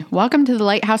Welcome to the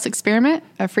Lighthouse Experiment,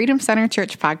 a Freedom Center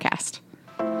Church podcast.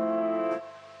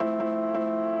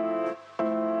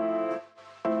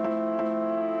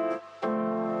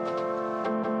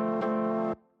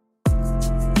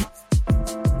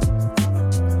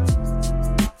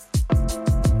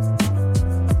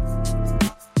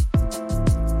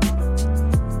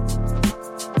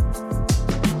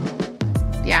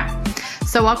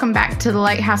 So welcome back to the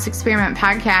Lighthouse Experiment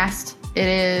podcast. It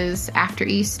is after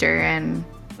Easter, and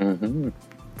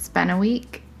It's been a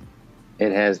week.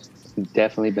 It has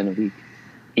definitely been a week.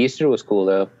 Easter was cool,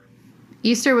 though.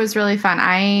 Easter was really fun.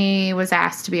 I was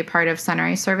asked to be a part of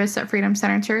sunrise service at Freedom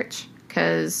Center Church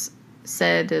because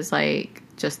Sid is like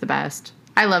just the best.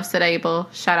 I love Sid Abel.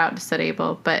 Shout out to Sid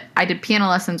Abel. But I did piano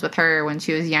lessons with her when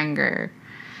she was younger.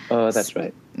 Oh, that's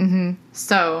right.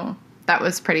 So that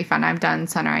was pretty fun. I've done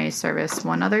sunrise service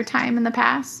one other time in the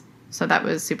past, so that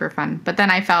was super fun. But then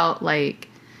I felt like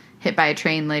hit by a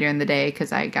train later in the day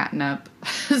because I had gotten up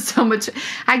so much.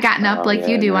 I'd gotten up like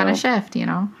you do on a shift, you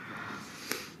know?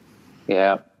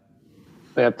 Yeah.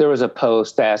 If there was a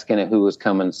post asking who was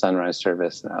coming to sunrise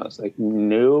service, and I was like,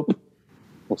 nope,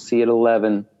 we'll see at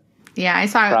 11. Yeah, I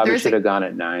saw. Probably should have gone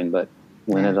at 9, but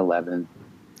went at 11.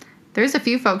 There's a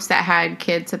few folks that had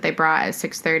kids that they brought at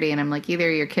 6:30, and I'm like, either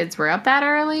your kids were up that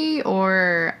early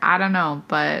or I don't know,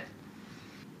 but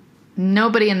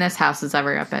nobody in this house is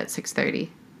ever up at 6:30.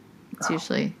 It's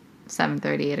usually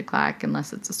 7:30, 8 o'clock,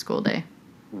 unless it's a school day.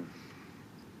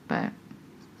 But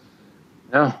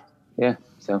no, yeah.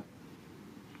 So,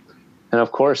 and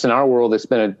of course, in our world, it's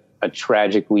been a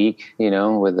tragic week, you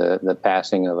know, with the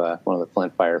passing of one of the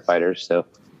Flint firefighters. So,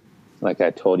 like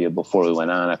I told you before we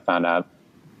went on, I found out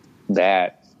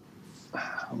that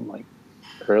like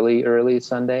early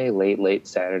Sunday, late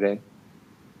Saturday.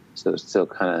 So it's still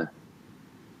kind of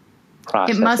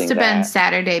processing. It must have been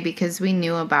Saturday because we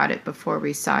knew about it before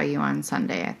we saw you on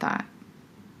Sunday, I thought.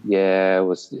 Yeah, it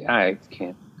was. I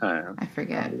don't know. I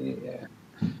forget. Yeah.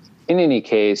 In any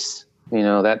case, you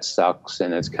know, that sucks,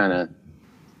 and it's kind of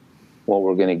what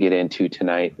we're going to get into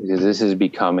tonight, because this is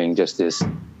becoming just this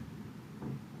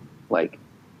like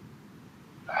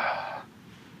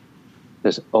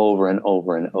this over and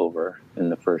over and over in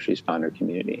the first responder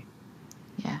community.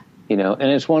 Yeah. You know,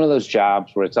 and it's one of those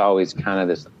jobs where it's always kind of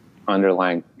this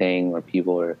underlying thing where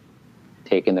people are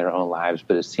taking their own lives,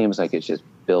 but it seems like it's just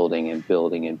building and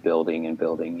building and building and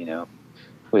building, you know,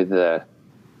 with the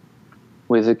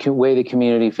way the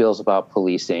community feels about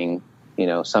policing, you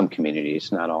know, some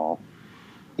communities, not all,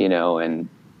 you know, and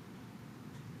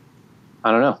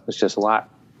I don't know, it's just a lot,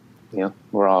 you know,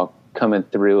 we're all coming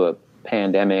through a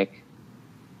pandemic,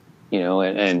 you know,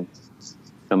 and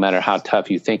no matter how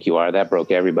tough you think you are, that broke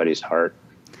everybody's heart.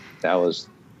 That was,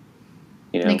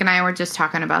 you know. Nick and I were just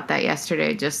talking about that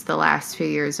yesterday, just the last few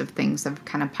years of things have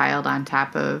kind of piled on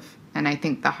top of, and I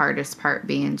think the hardest part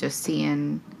being just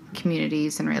seeing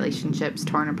communities and relationships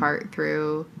torn apart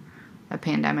through a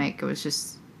pandemic. It was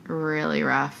just really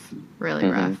rough, really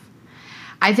rough.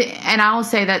 And I'll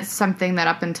say that's something that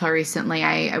up until recently,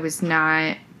 I was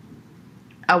not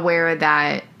aware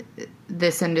that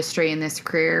this industry and this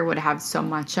career would have so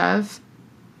much of.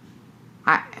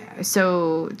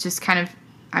 So just kind of,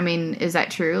 I mean, is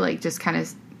that true? Like just kind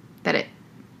of that it,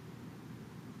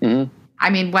 I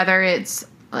mean, whether it's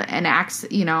an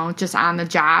you know, just on the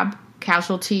job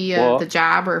casualty of the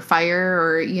job or fire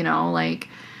or, you know, like.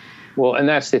 Well, and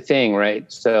that's the thing, right?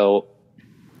 So,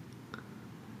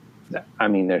 I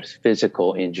mean, there's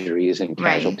physical injuries and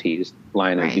casualties,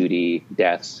 line of duty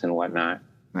deaths and whatnot.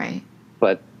 Right.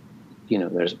 But, you know,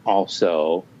 there's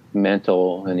also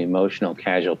mental and emotional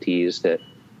casualties that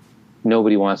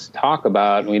nobody wants to talk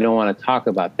about. And we don't want to talk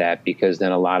about that because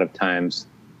then a lot of times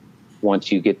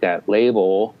once you get that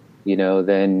label, you know,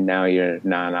 then now you're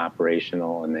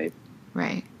non-operational and they,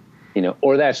 you know,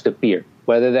 or that's the fear,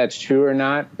 whether that's true or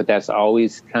not, but that's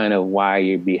always kind of why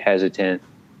you'd be hesitant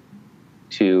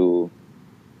to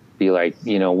be like,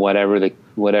 you know, whatever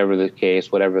the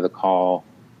case, whatever the call,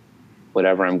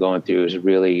 whatever I'm going through is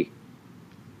really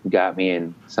got me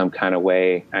in some kind of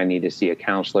way. I need to see a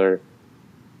counselor.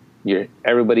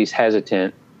 Everybody's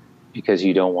hesitant because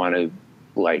you don't want to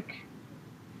like,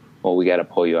 well, we got to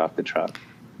pull you off the truck.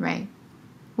 Right.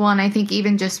 Well, and I think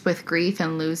even just with grief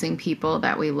and losing people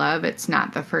that we love, it's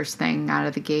not the first thing out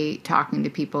of the gate talking to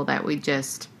people that we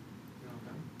just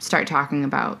start talking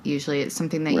about. Usually it's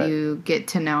something that you get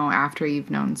to know after you've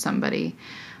known somebody.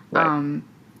 Right.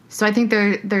 So I think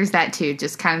there's that too,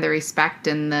 just kind of the respect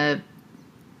and the,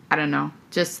 I don't know,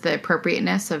 just the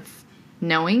appropriateness of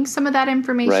knowing some of that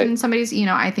information. Somebody's, you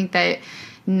know, I think that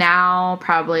now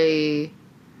probably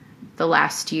the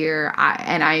last year,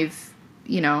 I've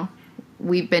you know,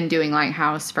 we've been doing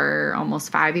Lighthouse for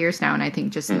almost 5 years now. And I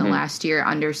think just in the last year,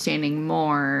 understanding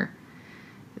more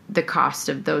the cost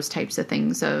of those types of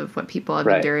things, of what people have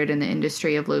endured in the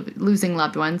industry of losing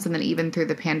loved ones. And then even through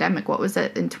the pandemic, what was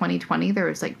it in 2020? There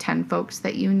was like 10 folks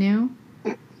that you knew.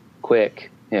 Quick.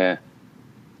 Yeah.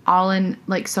 All in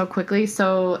like so quickly.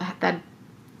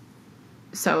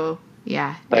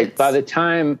 Yeah. Like by the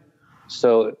time,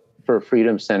 so for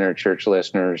Freedom Center church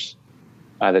listeners,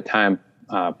 by the time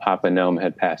Papa Nome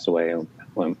had passed away,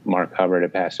 when Mark Hubbard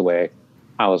had passed away,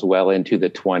 I was well into the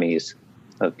 20s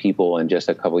of people in just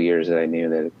a couple of years that I knew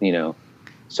that, you know,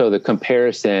 so the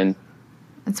comparison.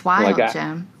 It's wild, like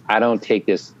Jim. I don't take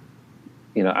this,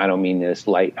 you know, I don't mean this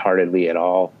lightheartedly at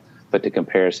all, but the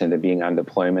comparison to being on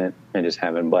deployment and just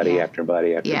having buddy after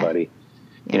buddy after buddy.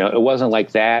 Yeah. You know, it wasn't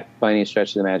like that by any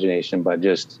stretch of the imagination, but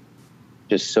just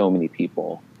so many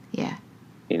people. Yeah.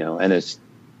 You know, and it's,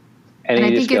 and I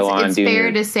think it's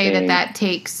fair to say that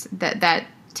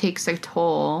takes a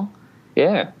toll.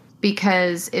 Yeah.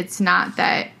 Because it's not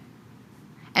that,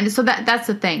 and so that's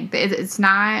the thing. It's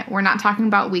not, we're not talking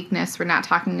about weakness. We're not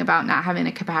talking about not having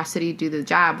a capacity to do the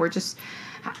job. We're just,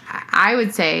 I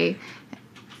would say,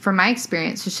 from my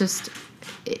experience,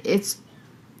 it's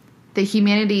the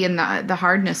humanity and the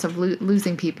hardness of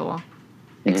losing people,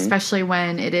 especially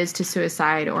when it is to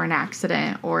suicide or an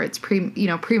accident, or it's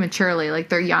prematurely, like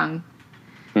they're young.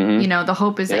 You know, the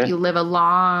hope is that you live a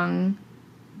long,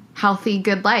 healthy,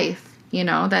 good life. You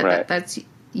know, that's,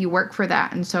 you work for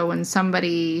that. And so when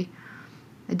somebody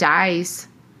dies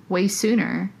way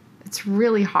sooner, it's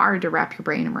really hard to wrap your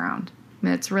brain around. I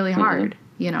mean, it's really hard,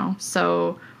 you know?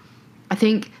 So I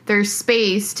think there's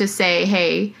space to say,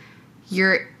 hey,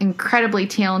 you're incredibly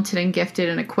talented and gifted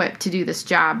and equipped to do this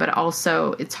job, but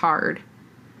also it's hard.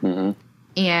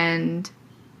 And,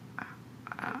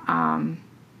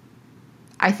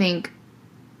 I think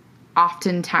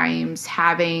oftentimes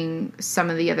having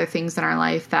some of the other things in our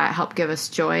life that help give us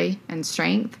joy and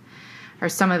strength are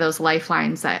some of those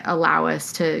lifelines that allow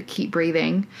us to keep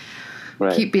breathing,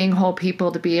 keep being whole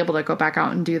people, to be able to go back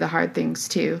out and do the hard things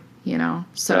too, you know?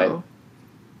 So,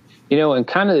 you know, and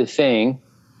kind of the thing,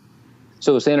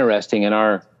 so it's interesting in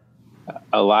a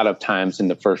lot of times in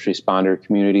the first responder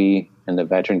community and the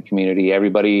veteran community,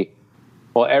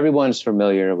 everyone's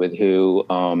familiar with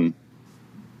who,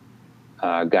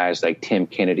 guys like Tim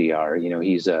Kennedy are. You know,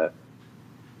 he's a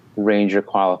Ranger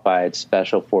qualified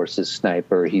special forces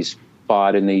sniper. He's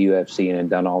fought in the UFC and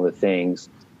done all the things,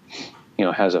 you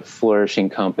know, has a flourishing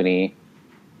company,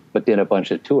 but did a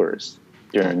bunch of tours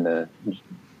during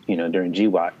during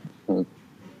GWOT, you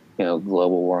know,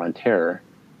 Global War on Terror.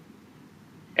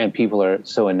 And people are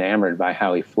so enamored by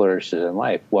how he flourishes in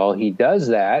life. Well, he does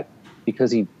that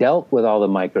because he dealt with all the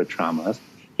micro traumas.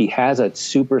 He has a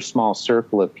super small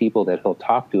circle of people that he'll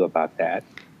talk to about that,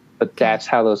 but that's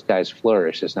how those guys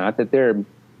flourish. It's not that they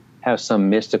have some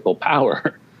mystical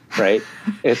power, right?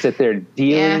 It's that they're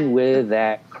dealing with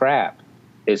that crap.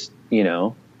 It's, you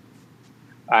know,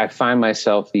 I find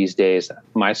myself these days,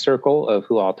 my circle of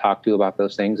who I'll talk to about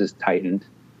those things is tightened.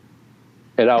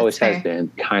 It always has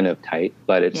been kind of tight,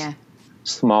 but it's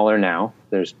smaller now.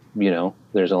 There's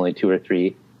only 2 or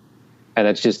 3, and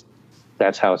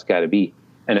that's how it's got to be.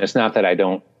 And it's not that I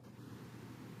don't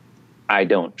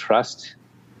trust.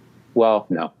 Well,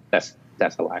 no, that's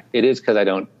a lie. It is because I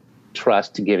don't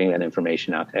trust giving that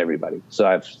information out to everybody. So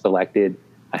I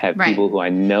have people who I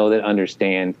know that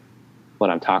understand what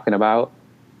I'm talking about,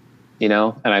 you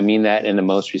know, and I mean that in the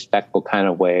most respectful kind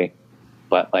of way,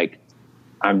 but like,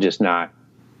 I'm just not,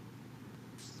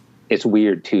 it's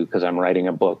weird too, because I'm writing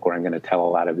a book where I'm going to tell a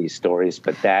lot of these stories,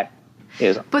 but that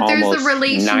is almost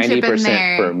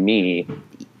 90% for me.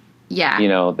 Yeah. You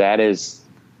know, that is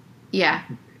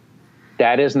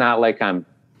not like I'm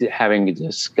having a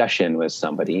discussion with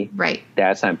somebody. Right.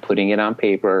 I'm putting it on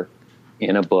paper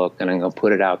in a book, and I'm going to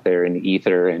put it out there in the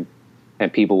ether, and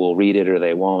people will read it or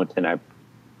they won't. And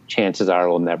chances are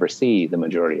we'll never see the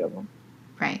majority of them.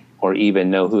 Right. Or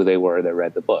even know who they were that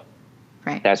read the book.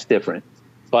 Right. That's different.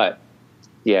 But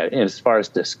yeah, as far as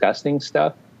discussing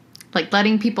stuff, like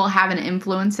letting people have an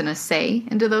influence and a say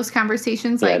into those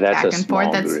conversations, like back and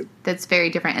forth, that's very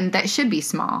different. And that should be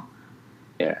small.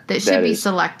 Yeah. That should be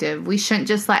selective. We shouldn't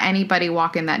just let anybody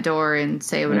walk in that door and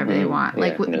say whatever they want. Yeah,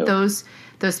 like those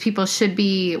people should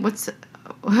be, what's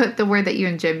the word that you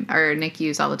and Jim or Nick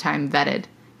use all the time? Vetted.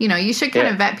 You know, you should kind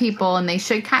of vet people, and they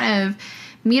should kind of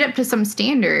meet up to some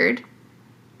standard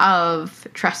of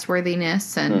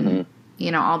trustworthiness and,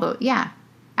 you know,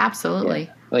 absolutely.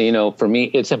 Yeah. Well, you know, for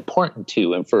me, it's important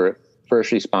too. And for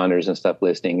first responders and stuff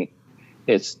listening,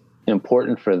 it's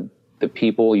important for the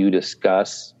people you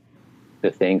discuss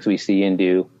the things we see and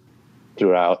do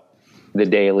throughout the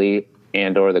daily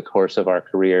and or the course of our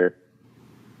career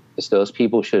is those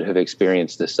people should have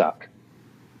experienced the suck.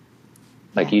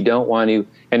 Like you don't want to,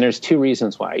 and there's two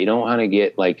reasons why. You don't want to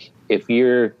get like, if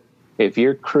your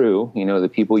crew, you know, the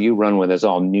people you run with is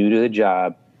all new to the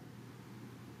job,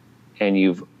 and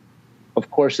you've, of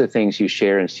course, the things you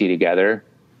share and see together,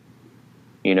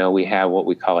 you know, we have what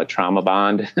we call a trauma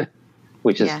bond,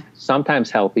 which is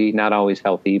sometimes healthy, not always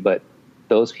healthy, but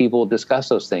those people discuss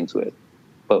those things with.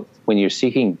 But when you're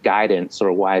seeking guidance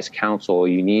or wise counsel,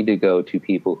 you need to go to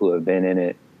people who have been in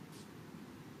it,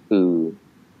 who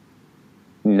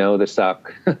know the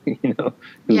suck, you know,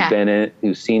 who've been in it,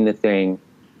 who've seen the thing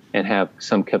and have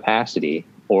some capacity,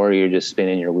 or you're just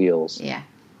spinning your wheels. Yeah.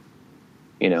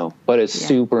 You know, but it's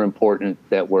super important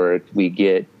that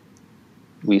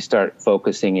we start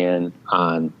focusing in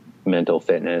on mental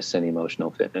fitness and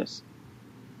emotional fitness.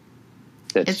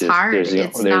 It's hard. There's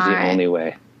the only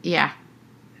way. Yeah.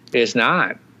 It's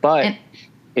not. But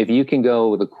if you can go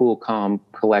with a cool, calm,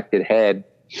 collected head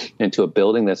into a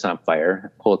building that's on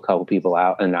fire, pull a couple people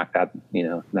out and knock down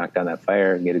that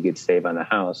fire and get a good save on the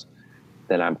house,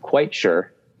 then I'm quite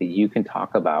sure that you can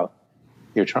talk about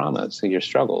your traumas and your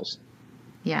struggles.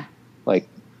 Yeah.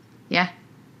 Yeah.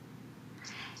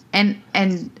 And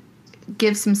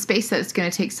give some space that it's going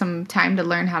to take some time to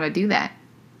learn how to do that,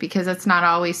 because it's not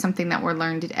always something that we're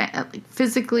learned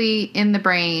physically in the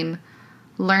brain,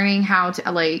 learning how to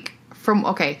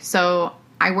so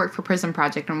I work for Prison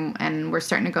Project and we're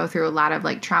starting to go through a lot of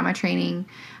like trauma training.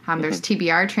 There's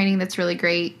TBR training that's really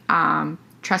great.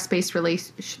 Trust-based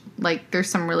there's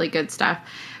some really good stuff,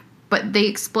 but they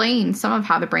explain some of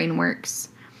how the brain works.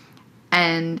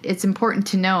 And it's important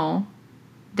to know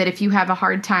that if you have a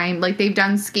hard time, like they've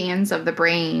done scans of the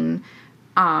brain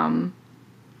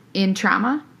in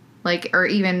trauma, or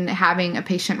even having a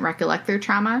patient recollect their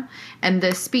trauma, and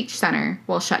the speech center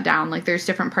will shut down. Like there's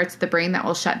different parts of the brain that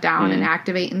will shut down and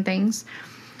activate and things.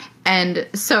 And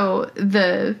so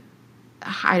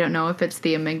I don't know if it's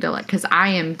the amygdala, because I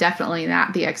am definitely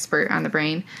not the expert on the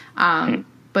brain.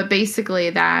 But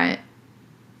basically that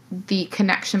the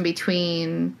connection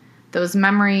between those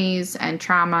memories and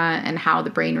trauma and how the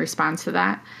brain responds to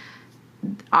that,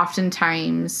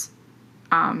 oftentimes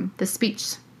the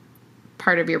speech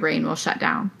part of your brain will shut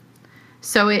down.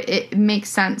 So it makes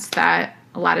sense that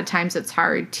a lot of times it's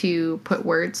hard to put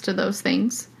words to those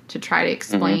things, to try to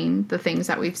explain the things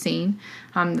that we've seen,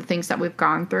 the things that we've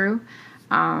gone through.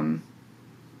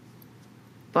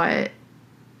 But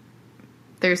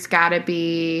there's got to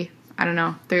be, I don't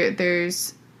know,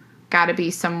 there's got to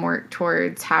be some work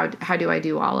towards how do I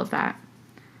do all of that?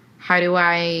 How do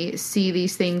I see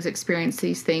these things, experience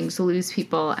these things, lose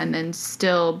people, and then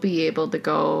still be able to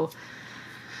go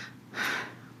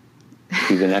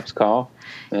to the next call?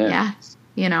 Yeah.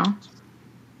 You know,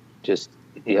 just,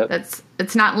 yep.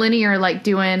 It's not linear, like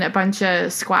doing a bunch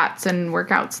of squats and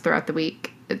workouts throughout the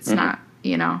week. It's not,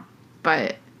 you know,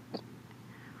 but.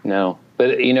 No,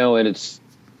 but you know, it's,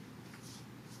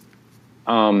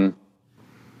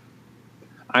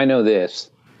 I know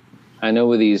this. I know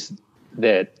with these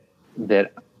that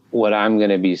what I'm going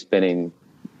to be spending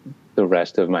the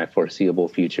rest of my foreseeable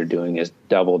future doing is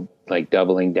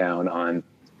doubling down on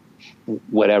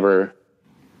whatever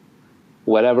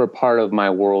part of my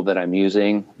world that I'm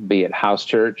using, be it house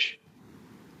church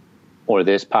or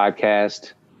this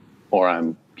podcast, or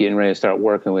I'm getting ready to start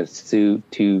working with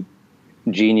two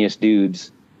genius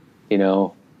dudes, you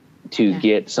know, to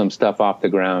get some stuff off the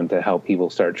ground to help people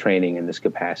start training in this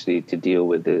capacity to deal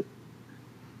with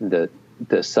the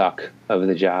suck of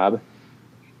the job.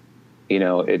 You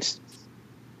know, it's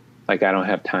like, I don't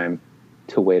have time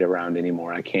to wait around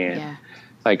anymore. I can't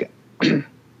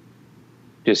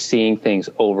just seeing things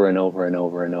over and over and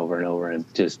over and over and over.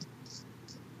 And just,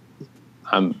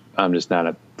 I'm just not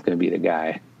going to be the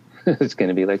guy. It's going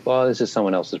to be like, well, this is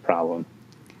someone else's problem.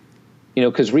 You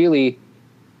know, 'cause really,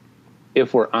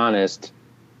 if we're honest,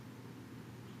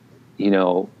 you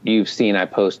know, you've seen, I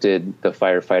posted the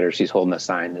firefighter, she's holding a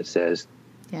sign that says,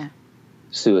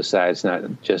 suicide's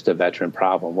not just a veteran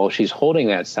problem. Well, she's holding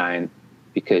that sign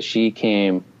because she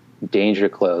came danger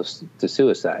close to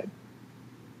suicide.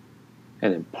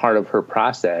 And in part of her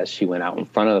process, she went out in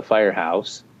front of the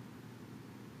firehouse.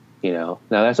 You know,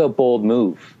 now that's a bold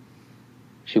move.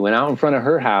 She went out in front of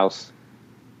her house,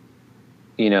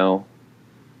 you know,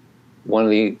 one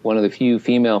of the few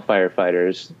female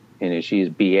firefighters, and she's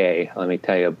BA, let me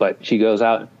tell you, but she goes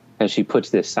out and she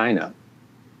puts this sign up.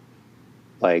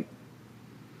 Like,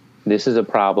 this is a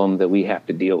problem that we have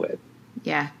to deal with.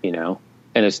 Yeah. You know,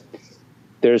 and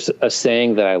there's a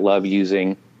saying that I love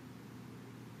using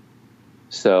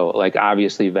So, like,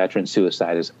 obviously veteran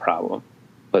suicide is a problem,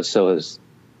 but so is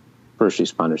first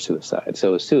responder suicide.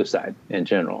 So is suicide in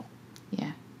general.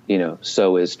 Yeah. You know,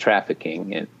 so is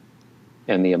trafficking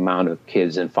and the amount of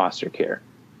kids in foster care.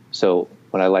 So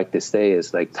what I like to say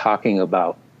is, like, talking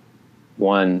about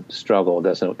one struggle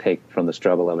doesn't take from the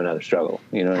struggle of another struggle.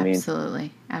 You know what I mean?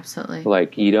 Absolutely. Absolutely.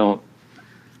 Like, we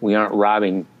aren't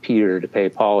robbing Peter to pay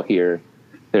Paul here.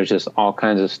 There's just all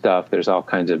kinds of stuff. There's all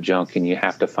kinds of junk, and you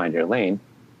have to find your lane.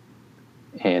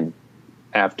 And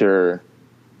after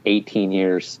 18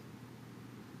 years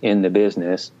in the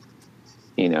business,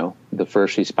 you know, the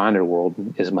first responder world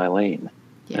is my lane.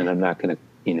 Yeah. And I'm not going to,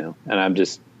 you know, and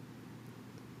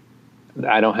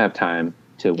I don't have time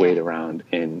to wait around.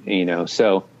 And, you know,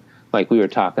 so like we were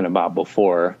talking about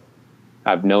before,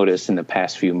 I've noticed in the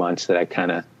past few months that I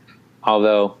kind of,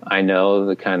 although I know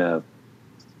the kind of,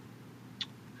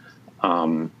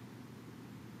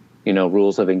 you know,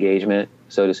 rules of engagement,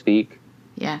 so to speak.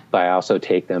 Yeah. But I also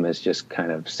take them as just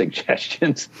kind of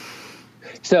suggestions.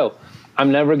 So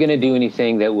I'm never going to do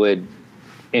anything that would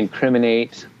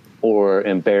incriminate or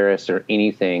embarrass or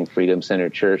anything Freedom Center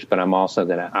Church, but I'm also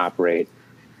going to operate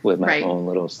with my own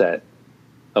little set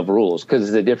of rules, because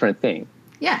it's a different thing.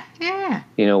 Yeah. Yeah.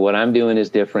 You know, what I'm doing is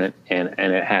different, and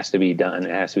it has to be done.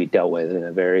 It has to be dealt with in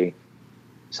a very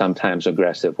sometimes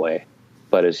aggressive way.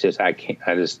 But it's just, I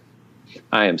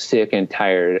am sick and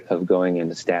tired of going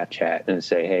into staff chat and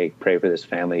say, hey, pray for this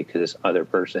family because this other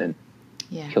person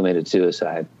committed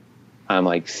suicide. I'm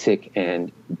like sick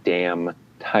and damn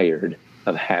tired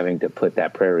of having to put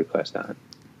that prayer request on.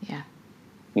 Yeah.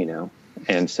 You know,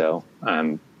 and so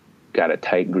I'm got a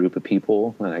tight group of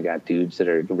people, and I got dudes that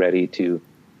are ready to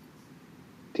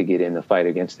get in the fight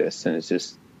against this. And it's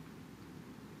just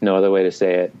no other way to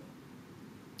say it.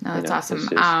 No, that's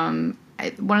awesome.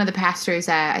 One of the pastors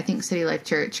at, I think, City Life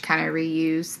Church kind of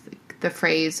reused the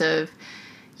phrase of,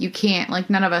 you can't, like,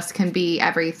 none of us can be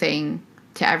everything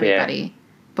to everybody,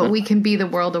 but we can be the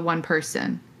world of one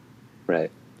person. Right.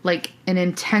 Like, an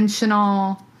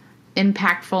intentional,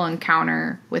 impactful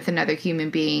encounter with another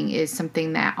human being is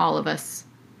something that all of us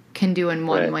can do in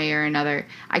one way or another.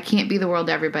 I can't be the world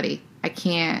to everybody. I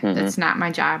can't. That's not my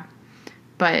job.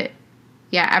 But,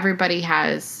 yeah, everybody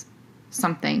has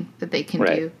something that they can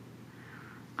do.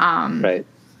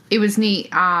 It was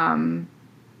neat.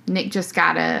 Nick just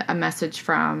got a message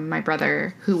from my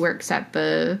brother, who works at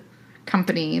the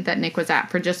company that Nick was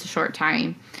at for just a short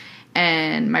time.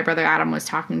 And my brother Adam was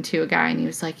talking to a guy, and he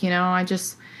was like, you know, I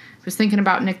just was thinking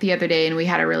about Nick the other day, and we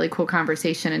had a really cool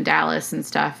conversation in Dallas and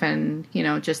stuff, and, you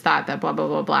know, just thought that blah, blah,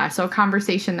 blah, blah. So a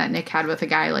conversation that Nick had with a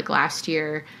guy like last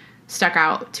year stuck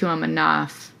out to him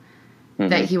enough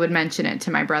that he would mention it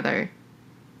to my brother.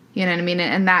 You know what I mean?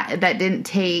 And that didn't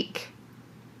take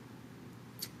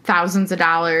thousands of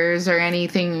dollars or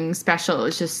anything special. It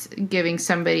was just giving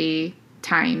somebody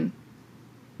time,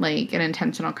 like an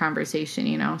intentional conversation,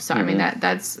 you know? So, I mean,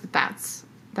 that's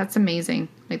amazing.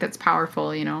 Like, that's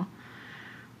powerful, you know?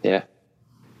 Yeah.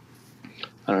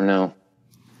 I don't know.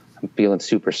 I'm feeling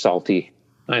super salty.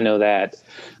 I know that.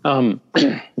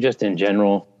 Just in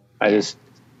general, I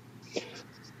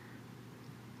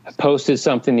posted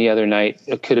something the other night.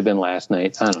 It could have been last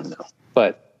night. I don't know.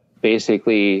 But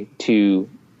basically to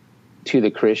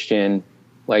the Christian,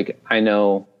 like, I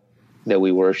know that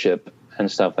we worship and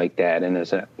stuff like that. And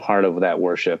as a part of that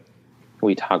worship,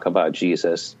 we talk about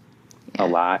Jesus a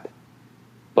lot.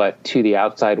 But to the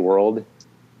outside world,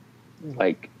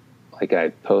 like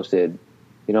I posted,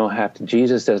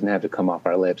 Jesus doesn't have to come off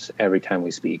our lips every time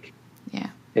we speak. Yeah.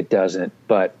 It doesn't.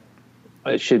 But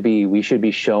we should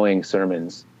be showing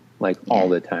sermons like all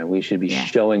the time. We should be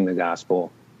showing the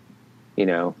gospel, you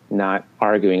know, not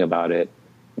arguing about it,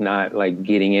 not like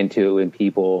getting into it with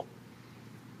people.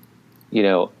 You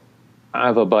know, I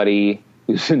have a buddy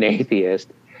who's an atheist,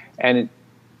 and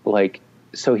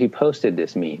so he posted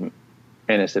this meme,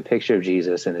 and it's a picture of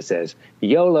Jesus, and it says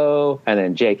YOLO and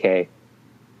then JK.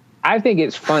 I think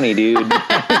it's funny, dude.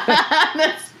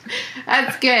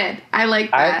 That's good. I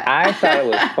like that. I thought it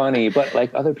was funny, but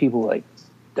like other people were like,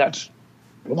 that's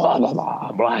blah, blah,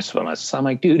 blah, blasphemous. I'm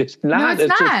like, dude, it's not. No, it's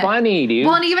not. Just funny, dude.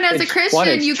 Well, and even as a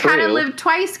Christian, you kind of live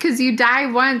twice, because you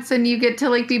die once and you get to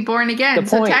like be born again. The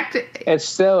point, it's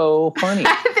so funny.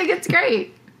 I think it's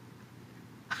great.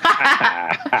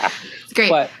 It's great.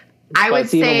 But I would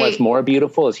say even what's more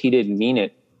beautiful is he didn't mean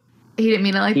it. He didn't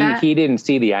mean it like that? He didn't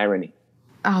see the irony.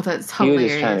 Oh, that's hilarious. He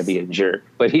was just trying to be a jerk,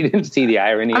 but he didn't see the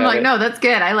irony of it. No, that's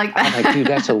good. I like that. I'm like, dude,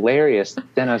 that's hilarious.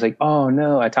 Then I was like, oh,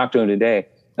 no. I talked to him today.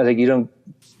 I was like,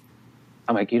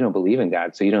 I'm like, you don't believe in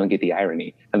God, so you don't get the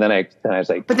irony. And then I was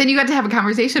like, but then you got to have a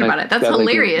conversation about it. That's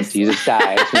hilarious. Like, Jesus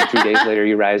dies, and 3 days later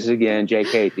he rises again.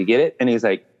 JK, do you get it? And he's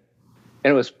like,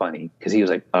 and it was funny because he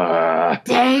was like,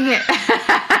 dang it.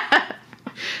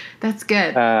 That's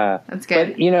good. That's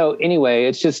good. But, anyway,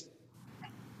 it's just,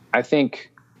 I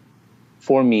think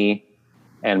for me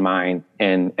and mine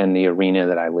and the arena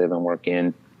that I live and work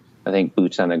in, I think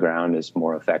boots on the ground is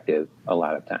more effective a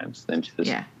lot of times than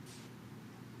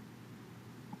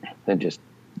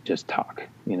just talk.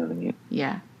 You know what I mean?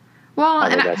 Yeah. Well,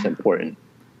 although that's important.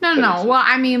 No. Well,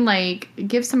 I mean, like,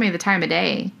 give somebody the time of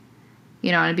day,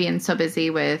 and being so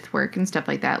busy with work and stuff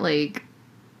like that, like,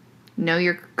 know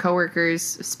your coworker's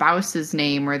spouse's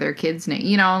name or their kid's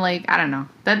name, like, I don't know.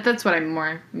 That's what I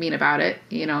more mean about it,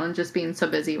 and just being so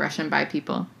busy rushing by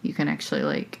people, you can actually,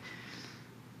 like,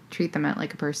 treat them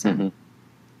like a person,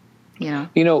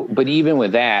 But even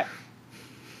with that,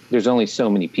 there's only so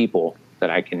many people that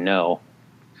I can know.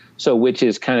 So which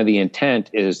is kind of the intent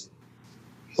is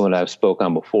what I've spoke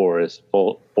on before is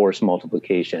force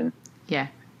multiplication. Yeah.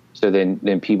 So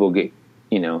then people get,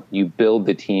 you build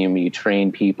the team, you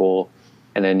train people,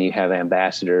 and then you have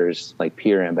ambassadors, like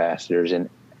peer ambassadors in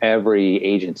every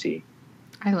agency.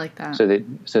 I like that. So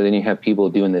then you have people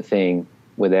doing the thing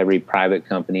with every private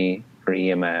company, for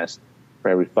EMS, for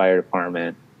every fire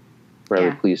department, for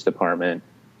every police department.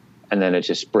 And then it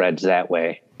just spreads that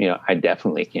way. I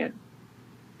definitely can't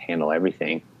handle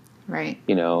everything. Right.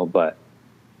 But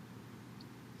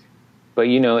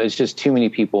it's just too many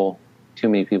people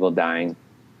dying,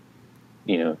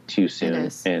 too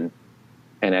soon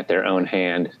and at their own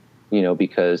hand,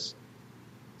 because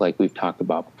like we've talked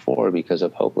about before, because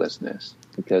of hopelessness,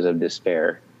 because of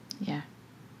despair. Yeah.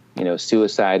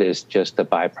 Suicide is just a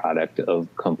byproduct of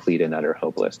complete and utter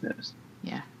hopelessness.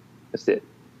 Yeah. That's it.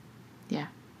 Yeah.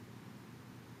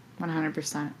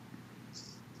 100%.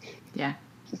 Yeah.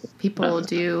 People will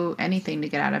do anything to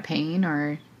get out of pain,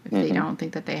 or if they don't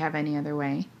think that they have any other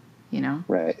way,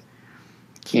 Right.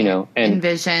 Can't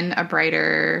envision a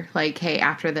brighter, like, hey,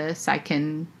 after this, I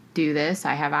can do this.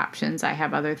 I have options. I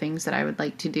have other things that I would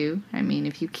like to do. I mean,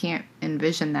 if you can't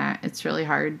envision that, it's really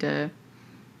hard to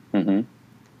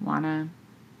want to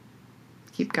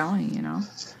keep going,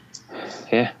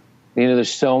 Yeah.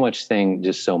 There's so much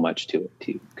to it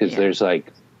too. Because there's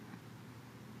like,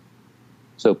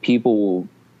 so people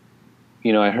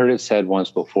will, I heard it said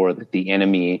once before that the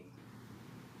enemy,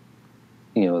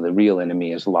 the real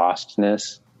enemy is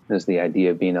lostness, is the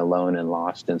idea of being alone and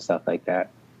lost and stuff like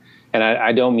that. And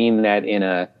I don't mean that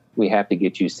in we have to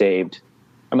get you saved.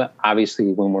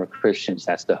 Obviously when we're Christians,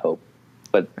 that's the hope.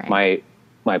 But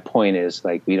my point is,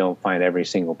 like, we don't find every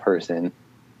single person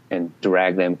and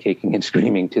drag them kicking and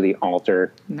screaming to the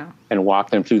altar and walk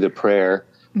them through the prayer.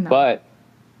 No.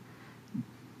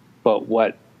 But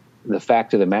what the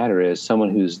fact of the matter is, someone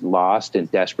who's lost and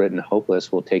desperate and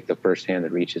hopeless will take the first hand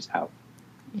that reaches out.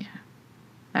 Yeah.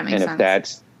 That makes sense. And if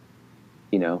that's,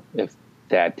 if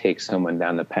that takes someone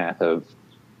down the path of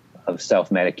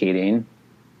self-medicating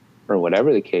or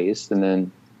whatever the case, and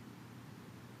then,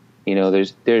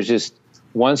 there's just,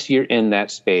 once you're in that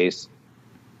space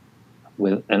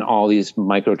and all these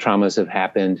micro traumas have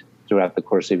happened throughout the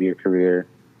course of your career,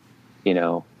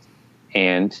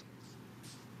 and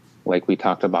like we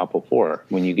talked about before,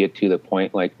 when you get to the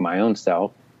point, like my own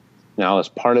self, now as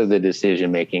part of the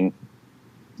decision making,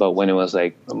 but when it was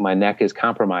like, my neck is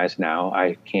compromised now,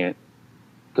 I can't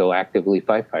go actively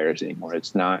fight fires anymore.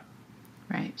 It's not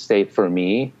safe for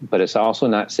me, but it's also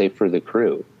not safe for the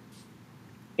crew.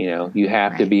 You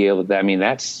have to be able to,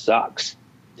 that sucks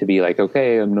to be like,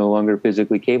 okay, I'm no longer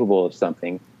physically capable of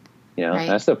something.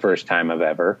 That's the first time I've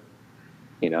ever,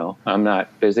 I'm not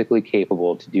physically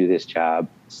capable to do this job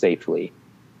safely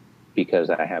because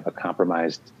I have a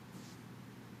compromised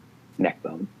neck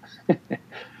bone.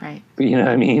 Right. You know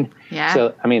what I mean? Yeah.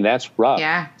 So, that's rough.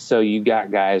 Yeah. So you got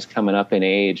guys coming up in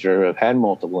age or have had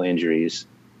multiple injuries,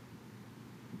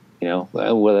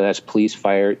 whether that's police,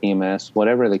 fire, EMS,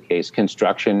 whatever the case,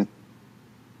 construction,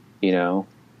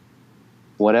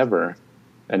 whatever.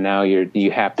 And now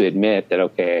you have to admit that,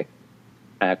 okay,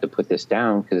 I have to put this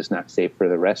down because it's not safe for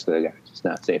the rest of the guys. It's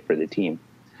not safe for the team.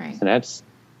 Right. And that's,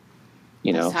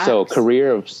 so a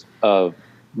career of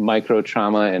micro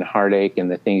trauma and heartache and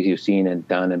the things you've seen and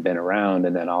done and been around.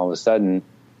 And then all of a sudden,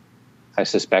 I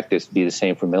suspect it's to be the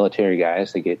same for military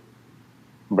guys. They get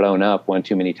blown up one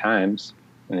too many times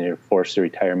and they're forced to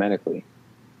retire medically.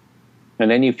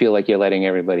 And then you feel like you're letting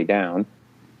everybody down.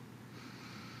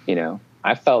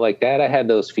 I felt like that. I had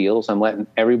those feels. I'm letting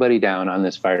everybody down on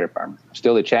this fire department. I'm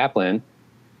still the chaplain,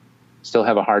 still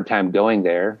have a hard time going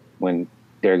there when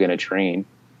they're going to train,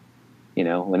 you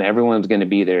know, when everyone's going to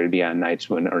be there to be on nights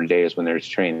or days when there's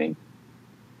training.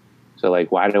 So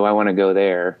like, why do I want to go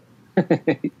there? You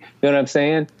know what I'm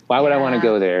saying? Why would I want to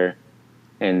go there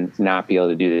and not be able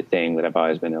to do the thing that I've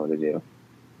always been able to do?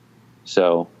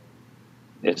 So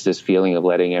it's this feeling of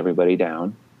letting everybody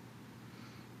down.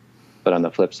 But on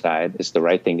the flip side, it's the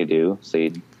right thing to do. So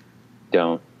you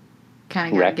don't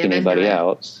wreck anybody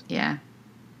else. Yeah.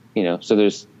 You know, so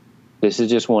this is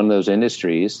just one of those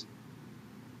industries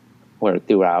where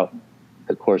throughout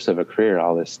the course of a career,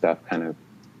 all this stuff kind of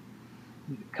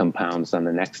compounds on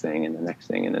the next thing and the next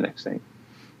thing and the next thing.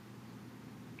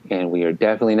 And we are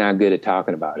definitely not good at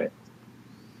talking about it.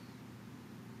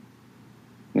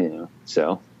 You know,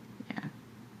 so.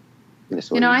 Yeah.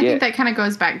 You know, I think that kind of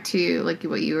goes back to like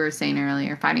what you were saying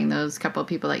earlier, finding those couple of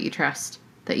people that you trust,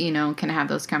 that you know can have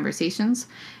those conversations,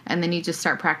 and then you just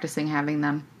start practicing having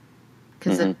them.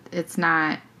 Because it's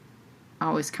not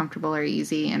always comfortable or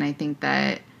easy, and I think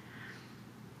that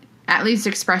at least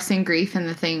expressing grief and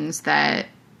the things that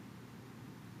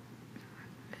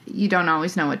you don't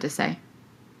always know what to say,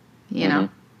 you know?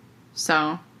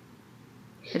 So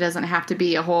it doesn't have to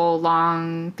be a whole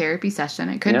long therapy session.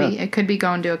 It could be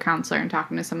going to a counselor and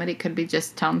talking to somebody. It could be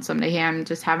just telling somebody, hey, I'm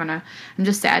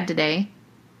just sad today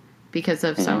because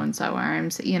of so-and-so, or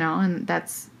and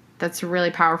that's really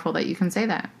powerful that you can say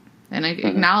that and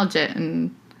acknowledge it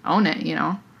and own it, you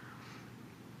know?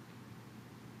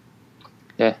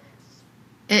 Yeah.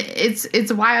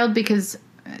 It's wild because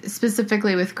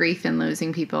specifically with grief and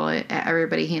losing people,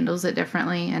 everybody handles it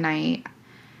differently. And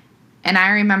I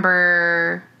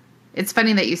remember, it's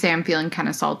funny that you say I'm feeling kind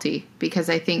of salty, because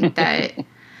I think that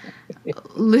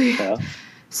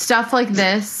stuff like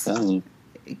this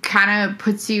kind of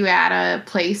puts you at a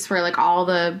place where like all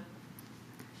the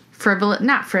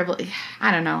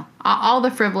all the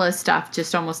frivolous stuff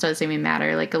just almost doesn't even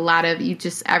matter. Like a lot of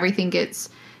everything gets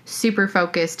super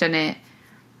focused on it.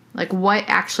 Like what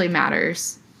actually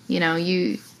matters, you know,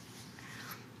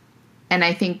 and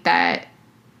I think that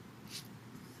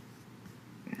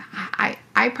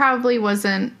I probably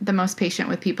wasn't the most patient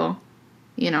with people,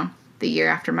 you know, the year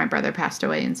after my brother passed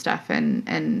away and stuff.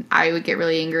 And I would get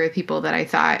really angry with people that I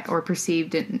thought or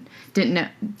perceived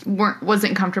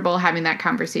wasn't comfortable having that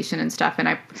conversation and stuff. And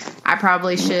I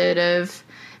probably should have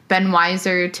been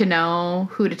wiser to know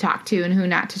who to talk to and who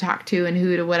not to talk to and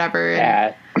who to whatever.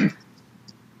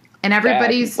 And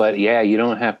everybody's... But yeah, you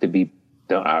don't have to be...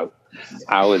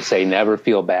 I would say never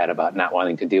feel bad about not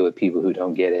wanting to deal with people who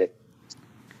don't get it.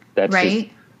 That's right.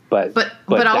 Just,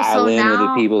 but also in now, with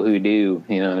the people who do,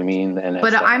 you know what I mean?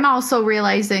 But I'm also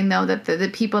realizing, though, that the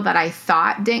people that I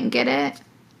thought didn't get it,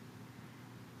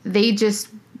 they just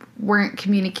weren't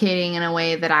communicating in a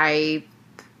way that I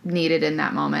needed in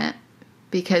that moment,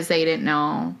 because they didn't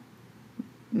know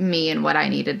me and what I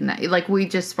needed. Like, we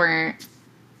just weren't...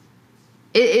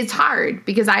 It's hard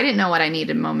because I didn't know what I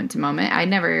needed moment to moment. I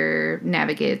never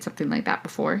navigated something like that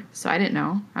before, so I didn't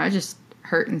know. I was just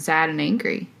hurt and sad and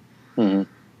angry. Mm-hmm.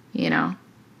 You know?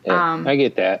 Yeah, I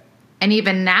get that. And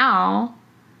even now,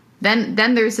 then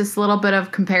there's this little bit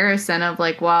of comparison of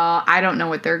like, well, I don't know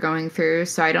what they're going through,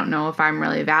 so I don't know if I'm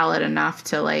really valid enough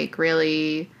to like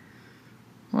really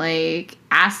like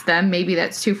ask them. Maybe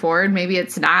that's too forward. Maybe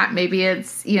it's not. Maybe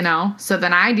it's, you know. So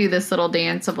then I do this little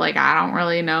dance of like, I don't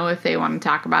really know if they want to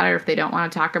talk about it or if they don't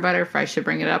want to talk about it, or if I should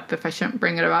bring it up, if I shouldn't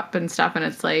bring it up and stuff. And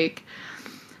it's like,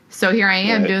 so here I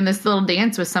am doing this little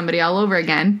dance with somebody all over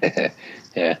again.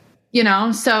 Yeah. You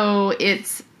know, so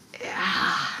it's,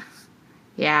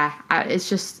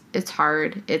 it's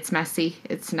hard. It's messy.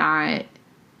 It's not,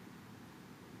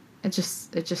 it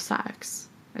just sucks.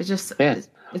 It just sucks.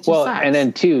 And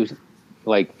then too,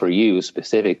 like for you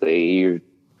specifically, you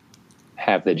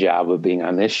have the job of being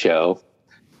on this show,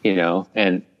 you know,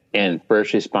 and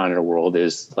first responder world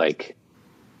is like,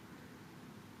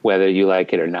 whether you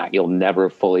like it or not, you'll never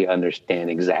fully understand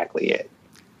exactly it.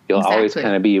 You'll always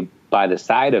kind of be by the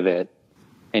side of it,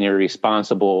 and you're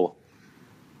responsible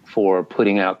for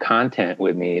putting out content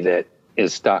with me that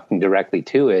is talking directly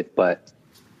to it, but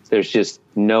there's just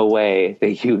no way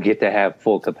that you get to have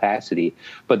full capacity.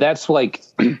 But that's like,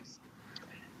 and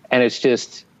it's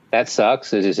just, that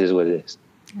sucks. It just is what it is.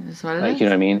 It is what it is. You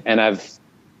know what I mean?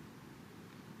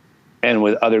 And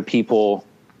with other people,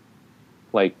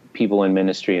 like people in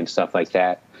ministry and stuff like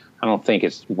that, I don't think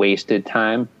it's wasted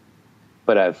time,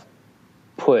 but I've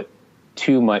put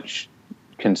too much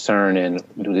concern in,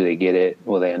 do they get it?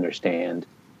 Will they understand?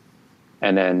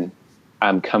 And then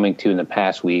I'm coming to in the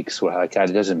past weeks where like, God,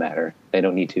 it doesn't matter. They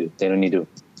don't need to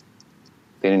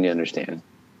understand.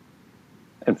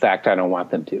 In fact, I don't want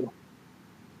them to,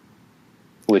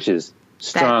 which is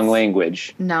strong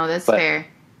language. No, that's fair.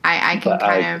 I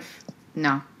can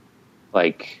no.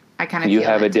 Like, I kind of you feel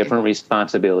have a that too. different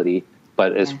responsibility,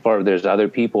 but as far there's other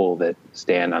people that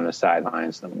stand on the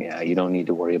sidelines. You don't need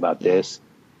to worry about this.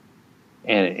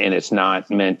 And it's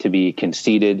not meant to be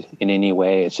conceited in any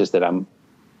way. It's just that I've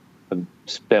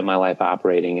spent my life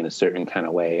operating in a certain kind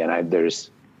of way. And there's,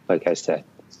 like I said,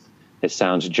 it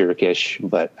sounds jerkish,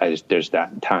 but there's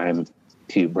that time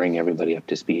to bring everybody up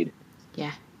to speed.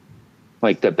 Yeah.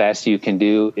 Like, the best you can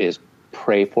do is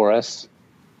pray for us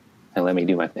and let me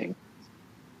do my thing.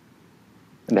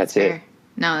 And that's it. Fair.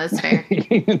 No, that's fair.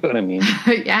 You know what I mean?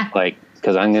 Yeah. Like,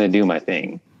 because I'm going to do my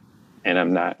thing and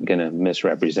I'm not going to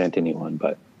misrepresent anyone,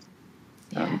 but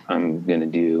I'm going to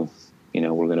do,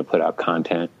 we're going to put out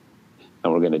content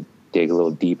and we're going to dig a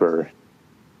little deeper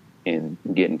in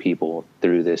getting people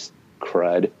through this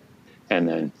crud. And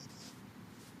then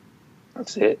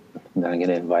that's it. And then I'm going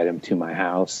to invite them to my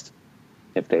house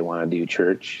if they want to do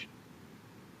church.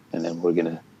 And then we're going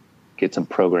to get some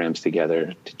programs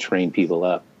together to train people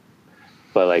up.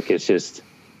 But like, it's just,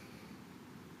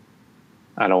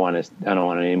 I don't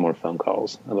want any more phone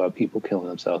calls about people killing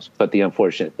themselves. But the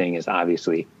unfortunate thing is,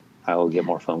 obviously, I will get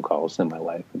more phone calls in my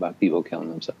life about people killing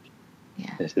themselves.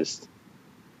 Yeah.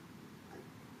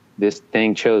 This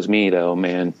thing chose me, though,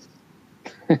 man.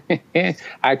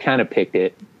 I kind of picked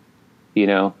it.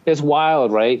 It's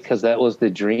wild, right? Because that was the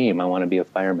dream. I want to be a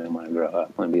fireman when I grow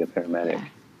up. I want to be a paramedic. Yeah.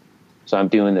 So I'm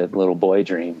doing the little boy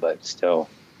dream, but still,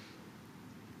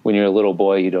 when you're a little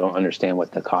boy, you don't understand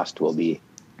what the cost will be.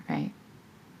 Right.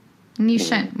 And you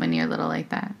shouldn't when you're little like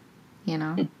that,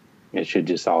 It should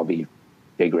just all be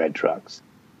big red trucks.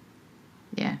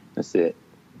 Yeah. That's it.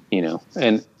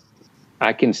 And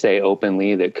I can say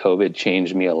openly that COVID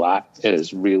changed me a lot. It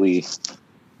is really,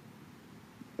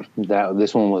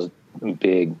 this one was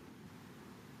big.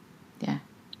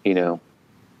 Yeah.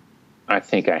 I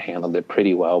think I handled it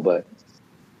pretty well, but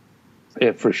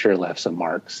it for sure left some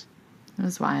marks. It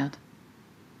was wild.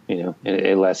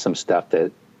 It left some stuff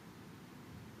that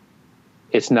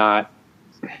it's not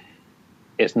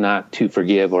to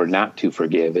forgive or not to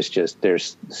forgive. It's just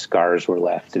there's scars were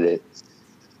left that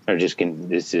are it's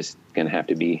just going to have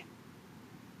to be.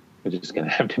 It's just going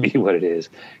to have to be what it is.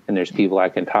 And there's people I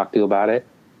can talk to about it.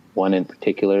 One in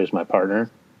particular is my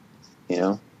partner.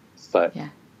 But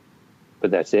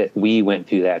that's it. We went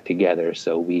through that together,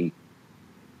 so we,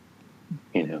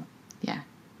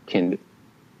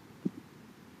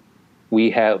 we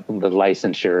have the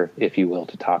licensure, if you will,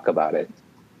 to talk about it.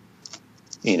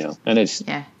 And it's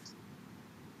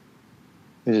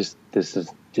this is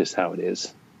just how it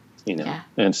is,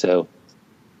 And so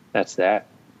that's that.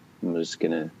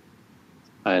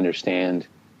 I understand,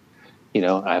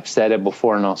 I've said it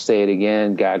before and I'll say it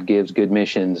again. God gives good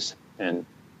missions, and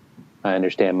I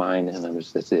understand mine, and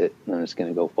that's it. I'm just going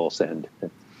to go full send.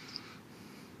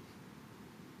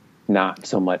 Not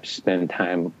so much spend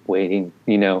time waiting,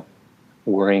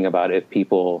 worrying about if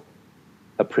people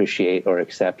appreciate or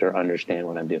accept or understand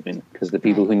what I'm doing, because the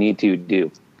people who need to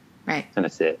do. Right. And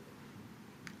that's it.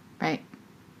 Right.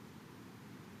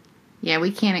 Yeah,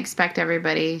 we can't expect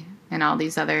everybody in all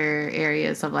these other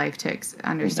areas of life to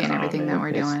understand everything that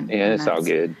we're doing. It's all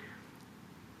good.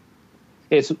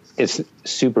 It's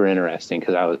super interesting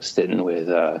because I was sitting with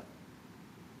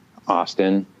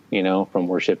Austin, from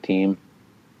worship team,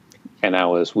 and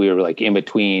we were like in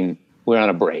between. We were on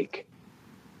a break,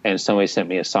 and somebody sent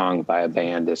me a song by a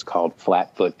band that's called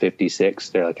Flatfoot 56.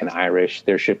 They're like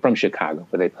they're from Chicago,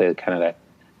 but they play kind of that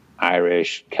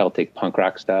Irish Celtic punk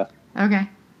rock stuff. Okay.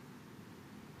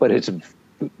 But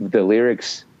the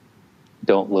lyrics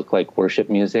don't look like worship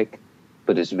music,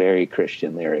 but it's very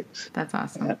Christian lyrics. That's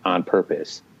awesome. On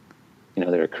purpose.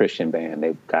 They're a Christian band.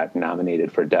 They got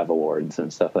nominated for Dove Awards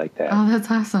and stuff like that. Oh,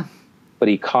 that's awesome. But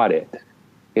he caught it.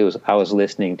 I was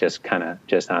listening just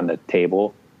on the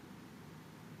table,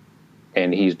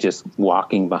 and he's just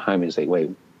walking behind me. He's like, "Wait,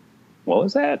 what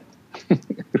was that?"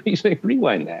 He's like,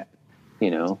 "Rewind that,"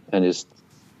 and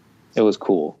it was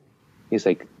cool. He's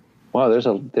like, "Wow, there's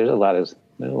a lot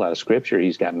of scripture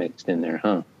he's got mixed in there,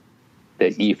 huh?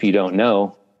 That if you don't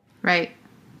know, right,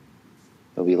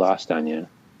 it'll be lost on you."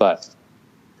 But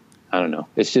I don't know.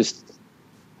 It's just,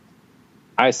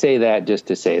 I say that just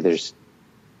to say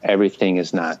everything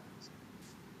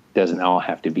doesn't all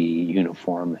have to be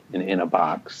uniform in a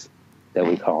box that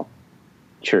we call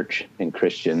church and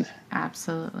Christian.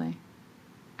 Absolutely.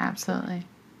 Absolutely.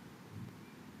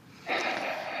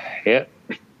 Yep.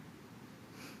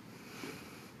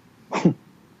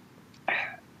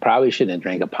 Probably shouldn't have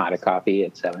drank a pot of coffee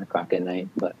at 7:00 at night,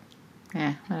 but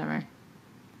yeah, whatever.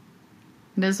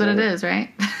 It is what it is, right?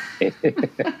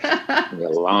 A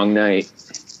long night.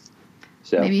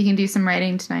 So maybe you can do some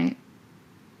writing tonight.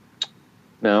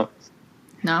 No.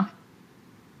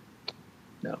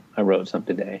 I wrote some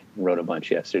today. Wrote a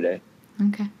bunch yesterday.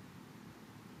 Okay.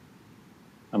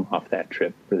 I'm off that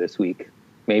trip for this week.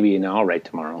 Maybe I'll write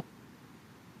tomorrow,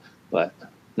 but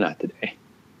not today.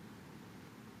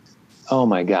 Oh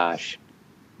my gosh.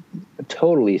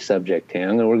 Totally subject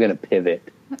to. We're going to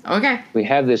pivot. Okay. We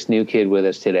have this new kid with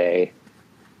us today,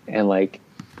 and like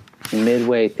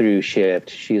midway through shift,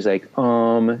 she's like,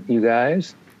 you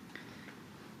guys,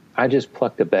 I just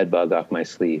plucked a bed bug off my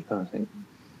sleeve. I was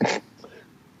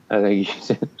like,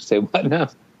 you say what now?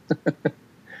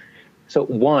 So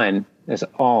one is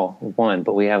all one,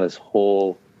 but we have this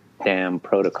whole damn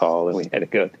protocol that we had to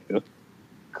go through.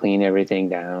 Clean everything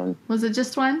down. Was it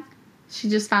just one? She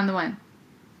just found the one.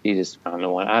 You just found the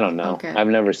one. I don't know. Okay. I've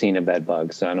never seen a bed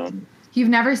bug, so I don't. You've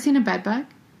never seen a bed bug?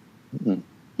 Mm-mm.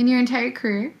 In your entire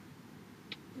career?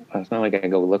 It's not like I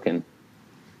go looking.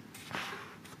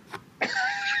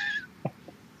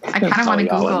 I kind of want to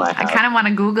Google. I kind of want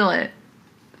to Google it.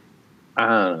 I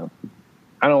don't know.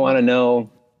 I don't want to know.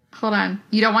 Hold on.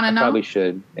 You don't want to know? Probably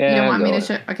should. Yeah, you don't want me to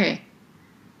show? Okay.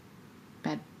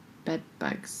 Bed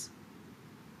bugs.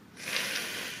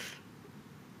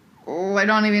 Oh, I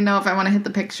don't even know if I want to hit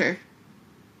the picture.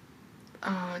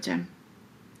 Oh, Jim.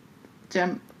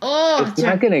 Oh, it's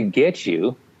not going to get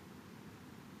you.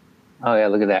 Oh, yeah,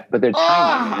 look at that. But they're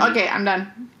tiny. Okay, I'm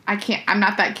done. I can't. I'm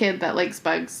not that kid that likes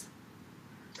bugs.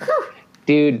 Whew.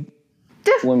 Dude,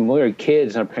 when we were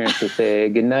kids, our parents would say,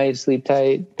 good night, sleep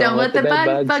tight. Don't let the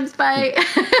bugs bite.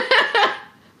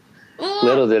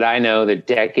 Little did I know that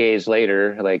decades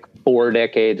later, like 4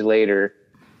 decades later,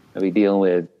 I'll be dealing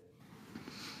with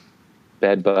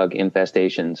bed bug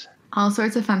infestations. All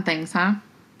sorts of fun things, huh?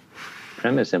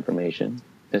 Premise information.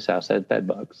 This house has bed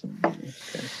bugs. Okay.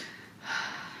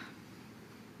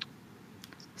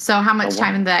 So how much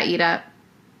time did that eat up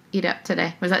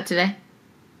today? Was that today?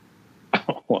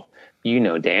 Oh, well,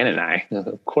 Dan and I,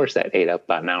 of course that ate up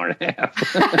about an hour and a half.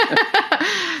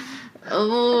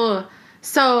 Oh,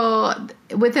 so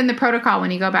within the protocol,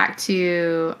 when you go back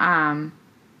to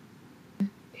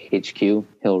HQ,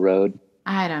 Hill Road.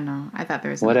 I don't know. I thought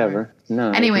there was whatever.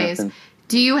 No. Anyways,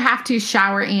 do you have to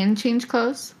shower and change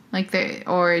clothes?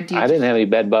 Or do you? I didn't have any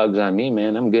bed bugs on me,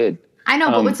 man. I'm good. I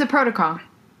know, but what's the protocol?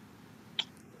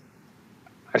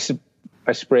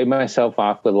 I sprayed myself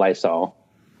off with Lysol.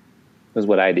 Is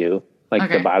what I do.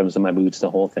 The bottoms of my boots, the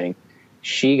whole thing.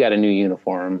 She got a new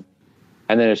uniform.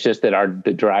 And then it's just that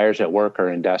the dryers at work are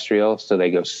industrial, so they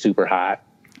go super hot.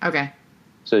 Okay.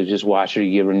 So you just wash her,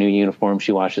 you give her a new uniform,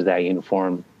 she washes that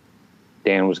uniform.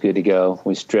 Dan was good to go.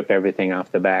 We strip everything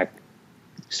off the back,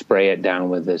 spray it down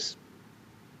with this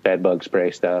bed bug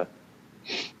spray stuff,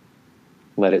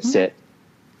 let it sit,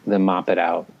 then mop it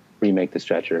out, remake the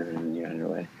stretcher, and you're on your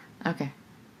way. Okay.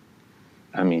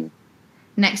 I mean...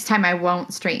 Next time I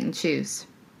won't straighten shoes.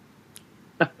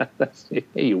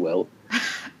 You will.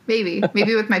 Maybe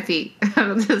with my feet.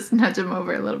 I'll just nudge them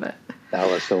over a little bit. That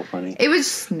was so funny. It was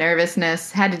just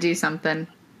nervousness. Had to do something.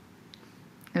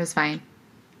 It was fine.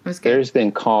 It was good. There's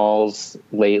been calls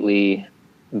lately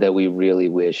that we really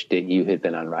wish that you had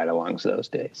been on ride-alongs those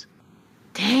days.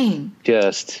 Dang.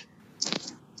 Just,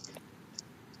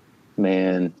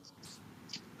 man,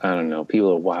 I don't know.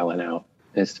 People are wilding out.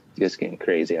 It's just getting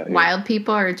crazy out here. Wild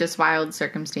people or just wild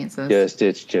circumstances?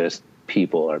 It's just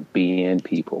people are being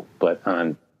people, but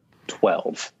on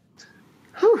 12.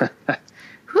 Whew.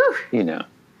 Whew.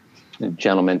 A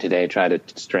gentleman today tried to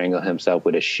strangle himself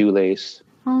with a shoelace.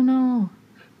 Oh, no.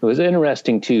 It was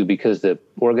interesting, too, because the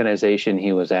organization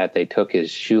he was at, they took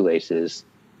his shoelaces,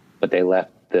 but they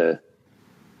left the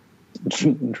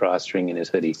drawstring in his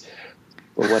hoodie.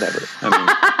 But whatever.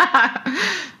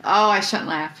 Oh, I shouldn't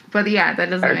laugh. But yeah, that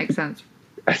doesn't make sense.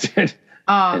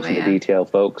 Oh, man. The detail,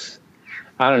 folks.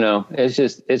 I don't know.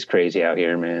 It's crazy out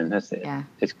here, man. That's it. Yeah.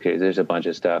 It's crazy. There's a bunch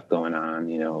of stuff going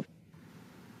on,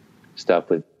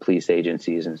 stuff with police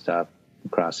agencies and stuff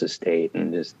across the state,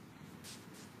 and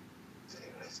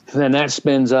then that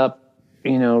spins up,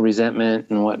 resentment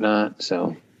and whatnot.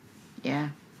 So yeah,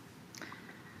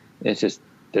 there's just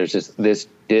this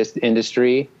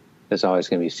industry that's always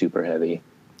going to be super heavy.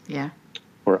 Yeah.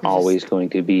 We're always going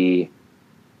to be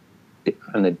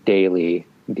on the daily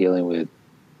dealing with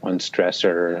one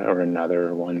stressor or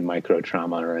another, one micro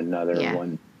trauma or another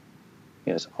one.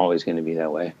 It's always going to be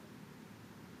that way.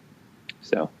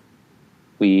 So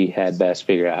we had best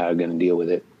figure out how we're going to deal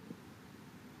with it.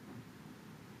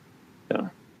 So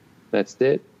that's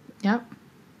it. Yep.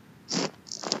 That's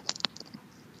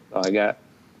all I got.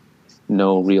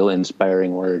 no real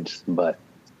inspiring words, but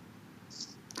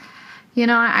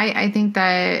I think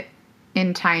that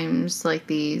in times like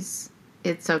these,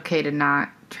 it's okay to not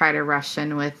try to rush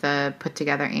in with a put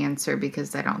together answer,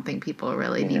 because I don't think people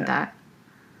really need that.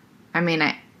 I mean,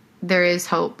 there is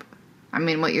hope. I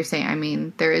mean, what you're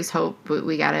saying, there is hope, but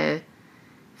we got to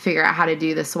figure out how to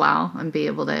do this well and be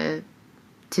able to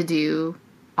do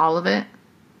all of it,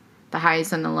 the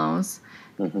highs and the lows.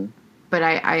 Mm-hmm. But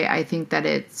I think that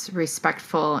it's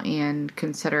respectful and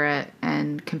considerate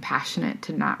and compassionate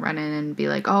to not run in and be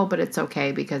like, oh, but it's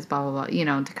okay because blah, blah,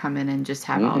 blah, to come in and just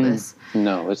have all this.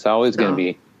 No, it's always going to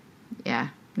be. Yeah.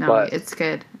 No, it's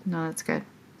good. No, that's good.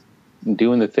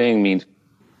 Doing the thing means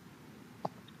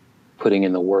putting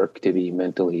in the work to be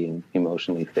mentally and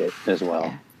emotionally fit as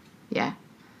well. Yeah.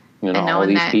 And all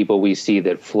these people we see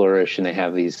that flourish and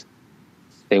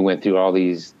they went through all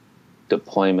these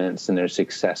deployments and they're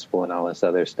successful and all this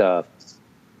other stuff.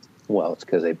 Well, it's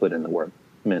because they put in the work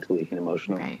mentally and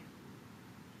emotionally. Right.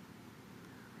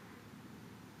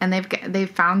 And they've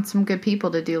found some good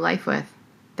people to do life with.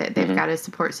 They've got a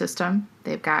support system.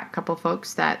 They've got a couple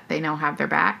folks that they know have their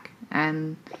back,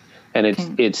 and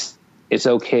it's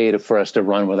okay for us to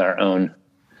run with our own.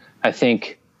 I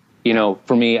think,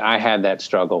 for me, I had that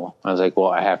struggle. I was like,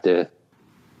 well, I'm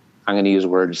going to use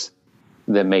words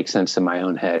that make sense in my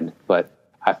own head, but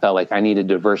I felt like I need to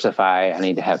diversify. I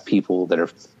need to have people that are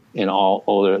in all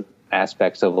other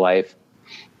aspects of life.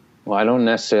 Well, I don't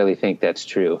necessarily think that's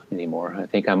true anymore. I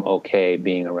think I'm okay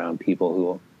being around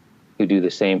people who do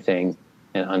the same thing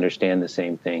and understand the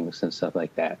same things and stuff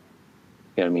like that.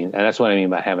 You know what I mean? And that's what I mean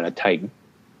by having a tight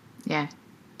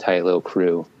little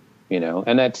crew,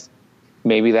 and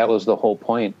maybe that was the whole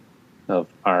point of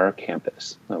our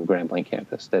campus, of Grand Blanc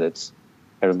campus, that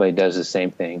everybody does the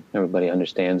same thing. Everybody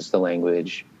understands the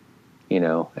language,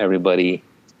 everybody,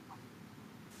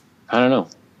 I don't know.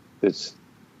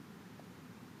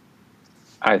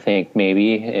 I think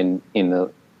maybe in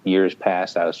the years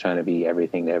past, I was trying to be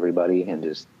everything to everybody,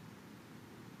 and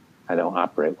I don't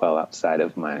operate well outside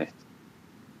of my,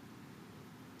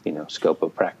 scope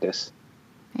of practice.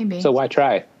 Maybe. So why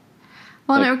try?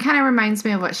 Well, it kind of reminds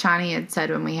me of what Shawnee had said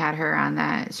when we had her on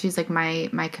that. She's like,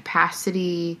 my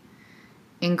capacity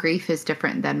in grief is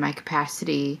different than my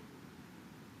capacity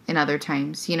in other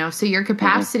times, so your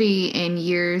capacity in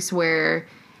years where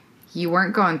you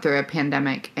weren't going through a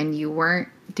pandemic and you weren't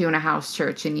doing a house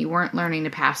church and you weren't learning to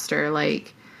pastor,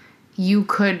 like, you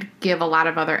could give a lot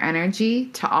of other energy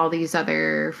to all these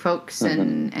other folks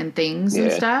and things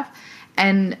and stuff.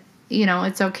 And,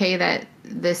 it's okay that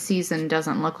this season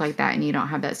doesn't look like that and you don't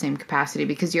have that same capacity,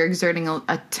 because you're exerting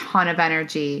a ton of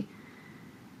energy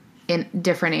in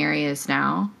different areas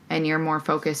now, and you're more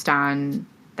focused on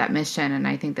that mission. And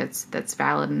I think that's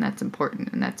valid and that's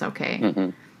important and that's okay. Mm-hmm.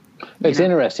 It's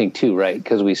interesting too, right?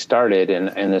 Because we started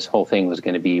and this whole thing was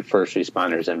going to be first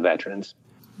responders and veterans.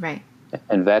 Right.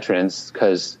 And veterans,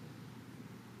 because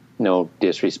no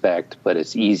disrespect, but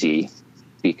it's easy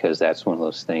because that's one of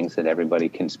those things that everybody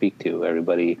can speak to.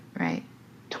 Everybody, right?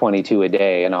 22 a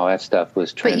day and all that stuff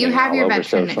was trending. But you have all your over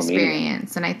veteran social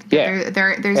experience, media. and I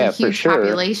think there's a huge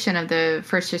population of the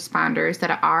first responders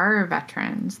that are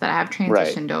veterans that have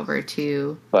transitioned over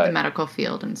to the medical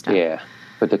field and stuff. Yeah,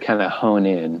 but to kind of hone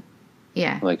in,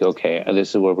 like, okay, this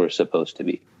is where we're supposed to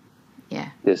be.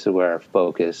 Yeah, this is where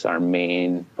our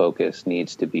main focus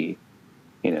needs to be.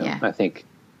 I think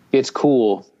it's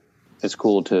cool. It's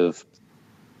cool to have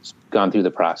gone through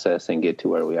the process and get to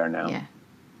where we are now. Yeah.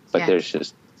 But there's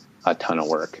just a ton of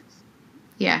work.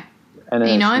 Yeah. And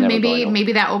and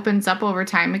maybe that opens up over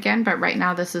time again, but right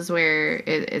now this is where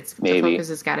the focus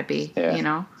has got to be,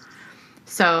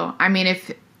 So, I mean,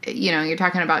 if, you're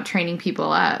talking about training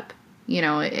people up,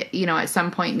 at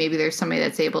some point, maybe there's somebody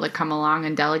that's able to come along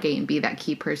and delegate and be that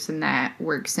key person that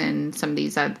works in some of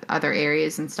these other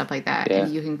areas and stuff like that.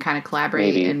 And you can kind of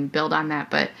collaborate and build on that.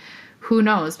 But who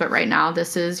knows? But right now,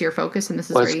 this is your focus and this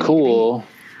is where you need to be. What's cool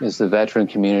is the veteran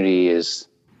community is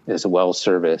well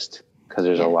serviced, because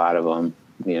there's a lot of them,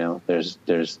 there's,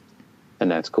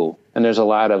 and that's cool. And there's a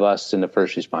lot of us in the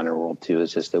first responder world too.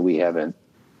 It's just that we haven't,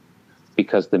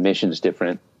 because the mission's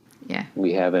different. Yeah.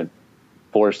 We haven't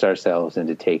forced ourselves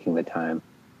into taking the time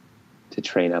to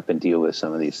train up and deal with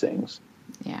some of these things.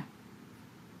 Yeah.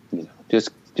 Just,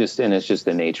 and it's just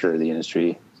the nature of the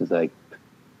industry. It's like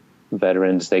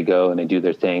veterans, they go and they do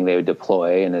their thing, they would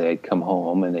deploy and then they'd come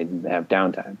home and they'd have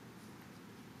downtime.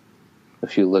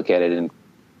 If you look at it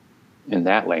in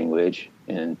that language,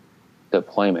 in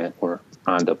deployment, we're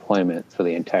on deployment for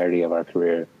the entirety of our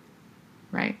career.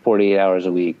 Right. 48 hours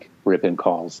a week, ripping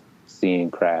calls,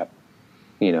 seeing crap,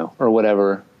 or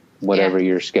whatever whatever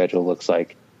your schedule looks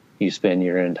like. You spend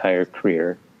your entire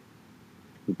career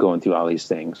going through all these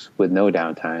things with no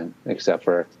downtime, except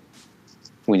for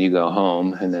when you go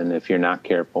home. And then if you're not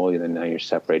careful, then now you're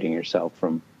separating yourself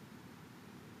from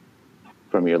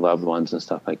your loved ones and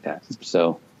stuff like that.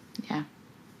 So yeah,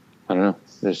 I don't know.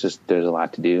 There's a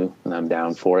lot to do, and I'm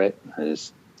down for it.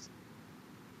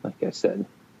 Like I said,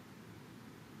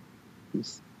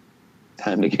 it's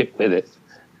time to get with it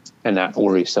and not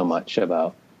worry so much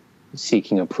about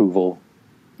seeking approval.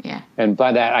 Yeah. And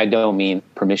by that, I don't mean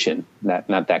permission, not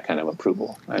that kind of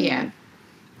approval. I mean,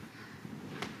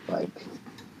 like,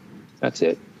 that's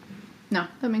it. No,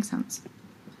 that makes sense.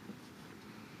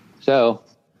 So,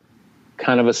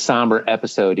 kind of a somber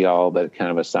episode, y'all, but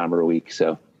kind of a somber week.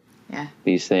 So, yeah,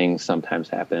 these things sometimes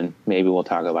happen. Maybe we'll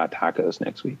talk about tacos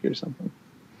next week or something.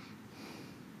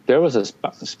 There was a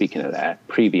spot, speaking of that,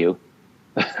 preview.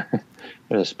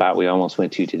 There's a spot we almost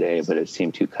went to today, but it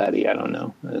seemed too cutty. I don't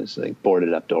know. It was like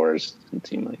boarded up doors. It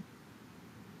seemed like,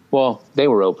 well, they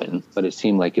were open, but it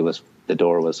seemed like the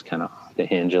door was kind of off the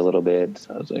hinge a little bit.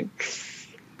 So I was like,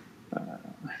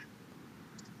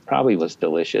 probably was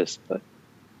delicious, but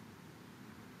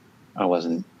I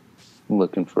wasn't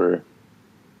looking for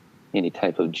any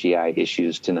type of GI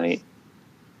issues tonight.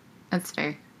 That's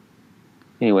fair.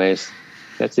 Anyways,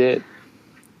 that's it.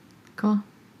 Cool.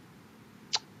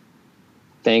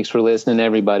 Thanks for listening,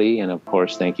 everybody. And of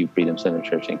course, thank you, Freedom Center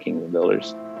Church and Kingdom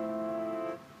Builders,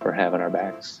 for having our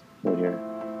backs with your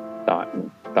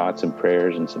thoughts and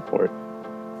prayers and support.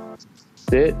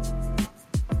 That's it.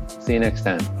 See you next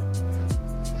time.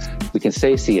 We can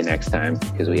say see you next time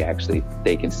because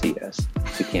they can see us.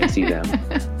 We can't see them.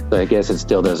 So I guess it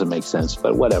still doesn't make sense,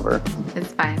 but whatever.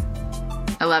 It's fine.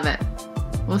 I love it.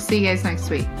 We'll see you guys next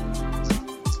week.